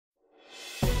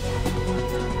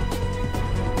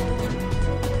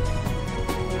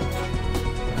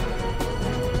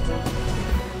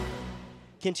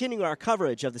Continuing our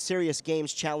coverage of the Serious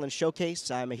Games Challenge Showcase,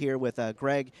 I'm here with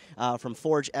Greg from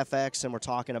ForgeFX, and we're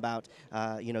talking about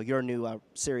your new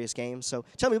Serious Games. So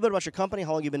tell me a bit about your company,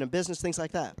 how long you've been in business, things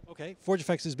like that. Okay,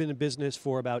 ForgeFX has been in business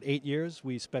for about 8 years.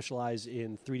 We specialize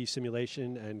in 3D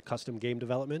simulation and custom game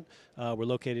development. We're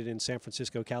located in San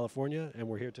Francisco, California, and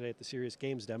we're here today at the Serious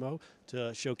Games demo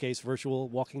to showcase virtual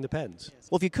walking the pens.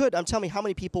 Well, if you could, tell me how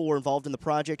many people were involved in the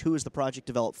project, who is the project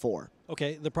developed for?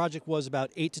 Okay, the project was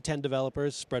about 8 to 10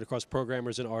 developers spread across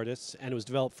programmers and artists, and it was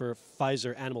developed for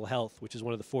Pfizer Animal Health, which is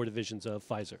one of the 4 divisions of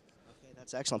Pfizer. Okay,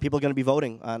 that's excellent. People are going to be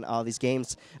voting on all these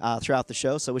games throughout the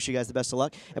show, so wish you guys the best of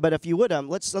luck. But if you would,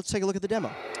 let's take a look at the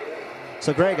demo.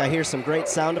 So, Greg, I hear some great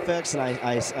sound effects, and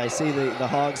I see the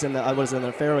hogs in the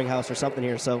farrowing house or something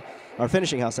here, or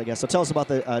finishing house, I guess. So tell us about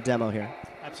the demo here.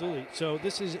 Absolutely. So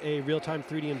this is a real-time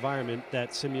 3D environment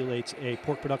that simulates a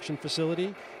pork production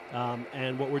facility.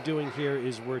 And what we're doing here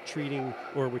is we're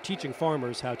teaching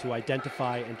farmers how to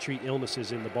identify and treat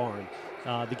illnesses in the barn.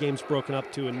 The game's broken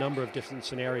up to a number of different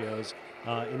scenarios.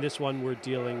 In this one, we're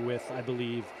dealing with, I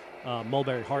believe,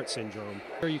 mulberry heart syndrome.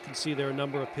 Here you can see there are a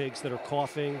number of pigs that are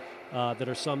coughing. That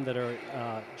are some that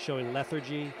are showing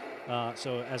lethargy.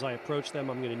 So as I approach them,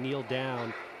 I'm going to kneel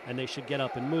down, and they should get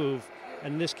up and move.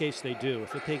 And in this case, they do.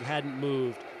 If a pig hadn't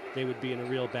moved, they would be in a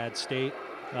real bad state.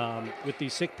 With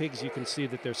these sick pigs, you can see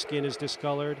that their skin is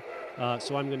discolored.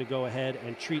 So I'm going to go ahead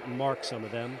and treat and mark some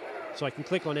of them. So I can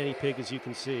click on any pig, as you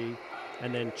can see,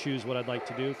 and then choose what I'd like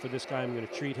to do. For this guy, I'm going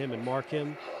to treat him and mark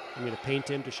him. I'm going to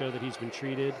paint him to show that he's been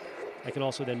treated. I can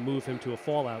also then move him to a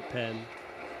fallout pen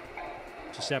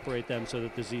to separate them so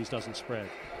that disease doesn't spread.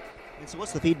 And so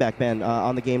what's the feedback been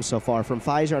on the game so far from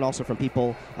Pfizer and also from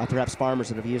people, perhaps farmers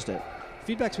that have used it?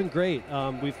 Feedback's been great.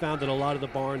 We've found that a lot of the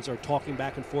barns are talking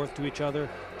back and forth to each other,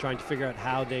 trying to figure out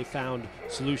how they found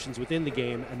solutions within the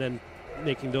game and then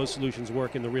making those solutions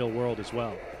work in the real world as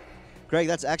well. Greg,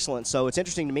 that's excellent. So it's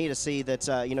interesting to me to see that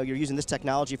you're using this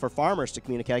technology for farmers to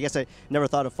communicate. I guess I never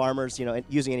thought of farmers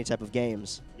using any type of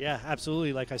games. Yeah,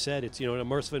 absolutely. Like I said, it's an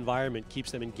immersive environment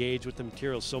keeps them engaged with the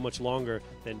materials so much longer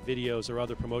than videos or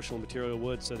other promotional material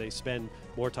would, so they spend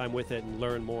more time with it and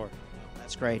learn more.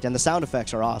 That's great, and the sound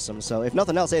effects are awesome. So if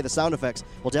nothing else, hey, the sound effects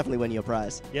will definitely win you a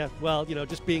prize. Yeah, well,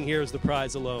 just being here is the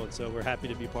prize alone, so we're happy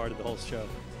to be part of the whole show.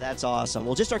 That's awesome.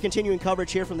 Well, just our continuing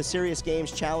coverage here from the Serious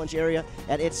Games Challenge area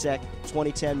at ITSEC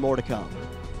 2010. More to come.